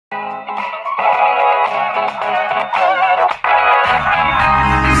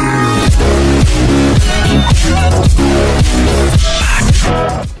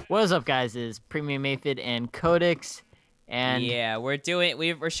What is up, guys? Is Premium Aphid and Koedix, and Yeah, we're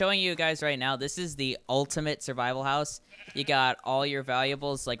showing you guys right now. This is the ultimate survival house. You got all your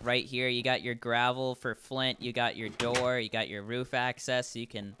valuables like right here. You got your gravel for flint. You got your door. You got your roof access, so you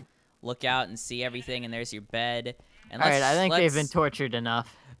can look out and see everything. And there's your bed. And all right, I think they've been let's. tortured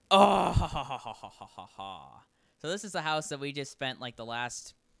enough. Oh, ha, ha, ha, ha, ha, ha, ha. So this is the house that we just spent like the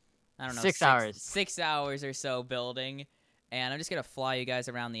last, I don't know, 6 hours. 6 hours or so building. And I'm just gonna fly you guys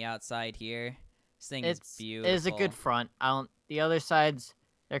around the outside here. This thing is beautiful. It is a good front. The other sides,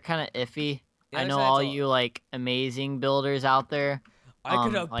 they're kind of iffy. I know side's all you like amazing builders out there. I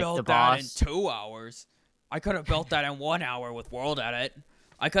could have like built the that in boss. 2 hours. I could have built that in 1 hour with World Edit.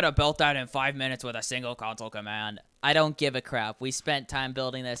 I could have built that in 5 minutes with a single console command. I don't give a crap. We spent time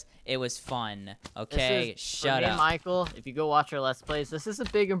building this. It was fun. Okay, shut for me up. and Michael, if you go watch our Let's Plays, this is a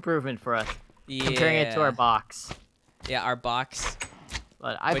big improvement for us. Yeah. Comparing it to our box. Yeah, our box.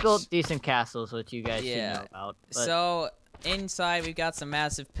 But I built decent castles, which you guys should know about. But So inside we've got some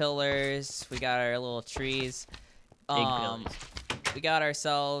massive pillars. We got our little trees. big pillars. We got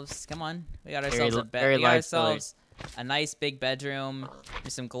ourselves. Come on. We got Very ourselves a bed. very We got large ourselves a nice big bedroom.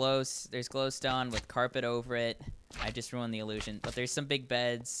 There's some there's glowstone with carpet over it. I just ruined the illusion. But there's some big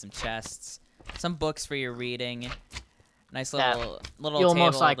beds, some chests, some books for your reading. Nice little you'll table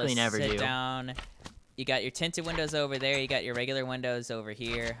most likely to never sit do. down. You got your tinted windows over there. You got your regular windows over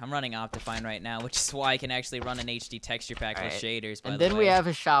here. I'm running Optifine right now, which is why I can actually run an HD texture pack with shaders. And then we have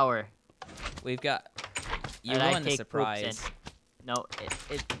a shower. We've got. You that I ruined the take surprise. poops in. No,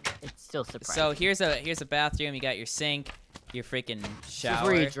 it's still surprising. So here's a bathroom. You got your sink, your freaking shower. This is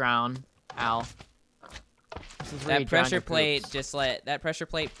where you drown, Al. This is where you That drown pressure your plate poops. that pressure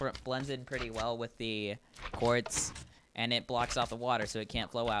plate blends in pretty well with the quartz, and it blocks off the water so it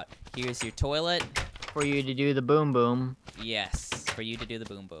can't flow out. Here's your toilet. For you to do the boom boom. Yes, for you to do the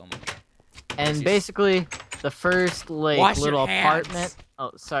boom boom. And basically, the first Wash your little hands. apartment.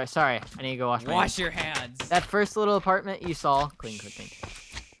 Oh, sorry. I need to go wash my hands. Wash your hands. That first little apartment you saw, clean,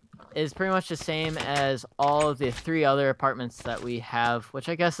 is pretty much the same as all of the 3 other apartments that we have, which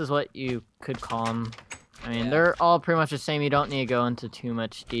I guess is what you could call them. I mean, they're all pretty much the same. You don't need to go into too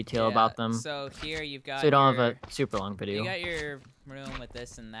much detail about them. So here you've got. So you don't have a super long video. You got your room with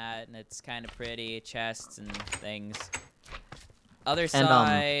this and that, and it's kind of pretty, chests and things. Other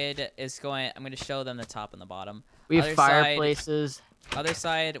side is going. I'm going to show them the top and the bottom. We have fireplaces. Other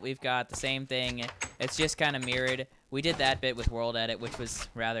side, we've got the same thing. It's just kind of mirrored. We did that bit with World Edit, which was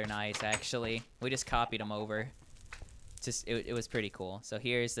rather nice, actually. We just copied them over. It was pretty cool. So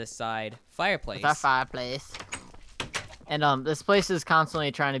here's this side fireplace. Our fireplace. And this place is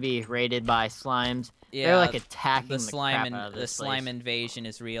constantly trying to be raided by slimes. Yeah, they're like attacking the slime crap out of this slime place. invasion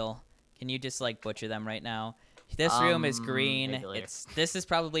is real. Can you just like butcher them right now? This room is green. maybe later. This is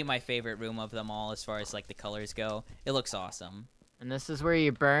probably my favorite room of them all as far as like the colors go. It looks awesome. And this is where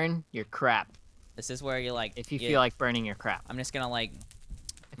you burn your crap. This is where you like. If you feel like burning your crap. I'm just gonna like.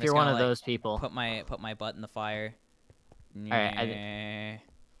 If you're one of those people. Put my butt in the fire. Alright,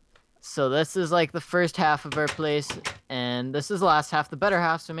 so this is like the first half of our place, and this is the last half, the better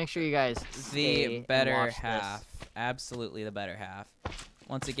half, so make sure you guys The better watch half. this. Absolutely the better half.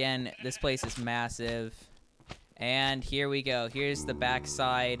 Once again, this place is massive. And here we go. Here's the back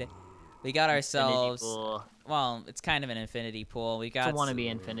side. We got ourselves... Well, it's kind of an infinity pool. We got it's a wannabe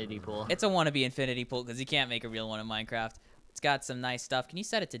infinity pool. It's a wannabe infinity pool because you can't make a real one in Minecraft. It's got some nice stuff. Can you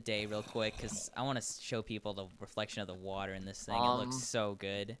set it to day real quick? Because I want to show people the reflection of the water in this thing. It looks so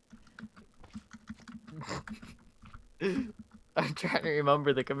good. I'm trying to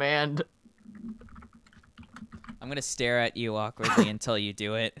remember the command. I'm going to stare at you awkwardly until you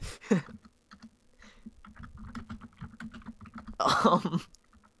do it.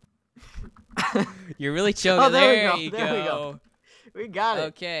 You're really choking. Oh, there we you go. go. We got it.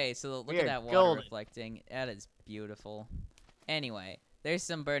 Okay, so look at that water reflecting. That is beautiful. Anyway, there's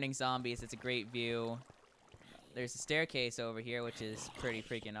some burning zombies. It's a great view. There's a staircase over here, which is pretty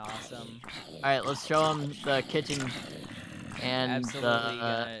freaking awesome. All right, let's show them the kitchen and Absolutely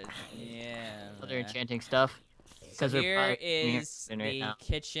the other enchanting stuff. So here is the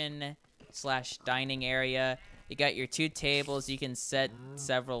kitchen / dining area. You got your 2 tables. You can set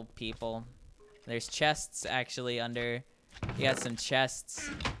several people. There's chests actually under. You got some chests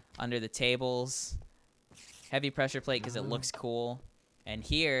under the tables. Heavy pressure plate because it looks cool. And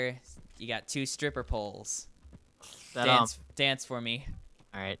here you got 2 stripper poles. Dance for me.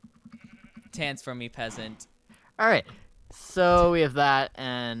 All right. Dance for me, peasant. All right. So we have that,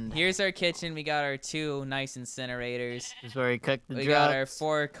 and here's our kitchen. We got our 2 nice incinerators. This is where we cook the drugs. We got our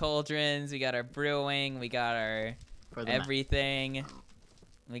 4 cauldrons. We got our brewing. We got our everything.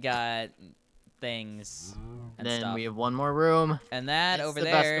 We got things and then stuff. we have one more room. And that it's over the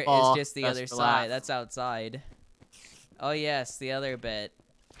there is just the other side. last. That's outside. Oh yes, the other bit.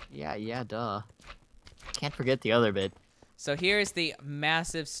 Yeah, duh. Can't forget the other bit. So here's the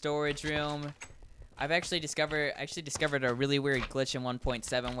massive storage room. I've actually discovered a really weird glitch in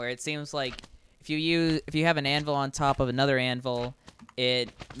 1.7 where it seems like if you have an anvil on top of another anvil, it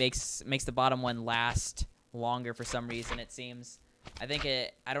makes the bottom one last longer for some reason, it seems. I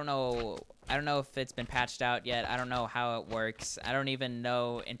don't know if it's been patched out yet. I don't know how it works. I don't even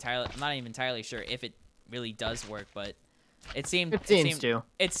know entirely. I'm not even entirely sure if it really does work, but it seems to.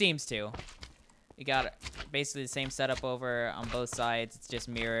 It seems to. We got basically the same setup over on both sides. It's just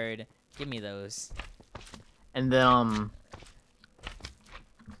mirrored. Give me those. And then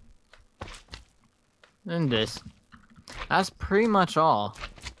and this. That's pretty much all.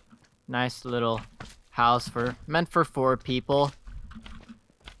 Nice little house meant for 4 people.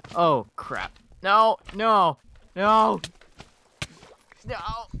 Oh crap! No! All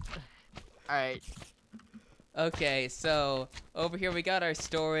right. Okay, so over here we got our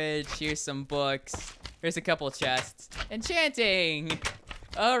storage. Here's some books. Here's a couple chests. Enchanting!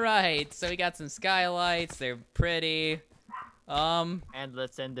 Alright, so we got some skylights. They're pretty. And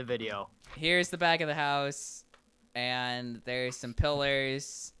let's end the video. Here's the back of the house. And there's some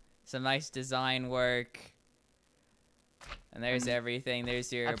pillars. Some nice design work. And there's everything.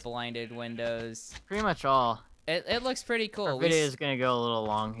 There's your blinded windows. Pretty much all. It looks pretty cool. Our video is gonna go a little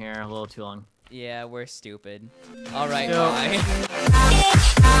long here, a little too long. Yeah, we're stupid. All right, bye.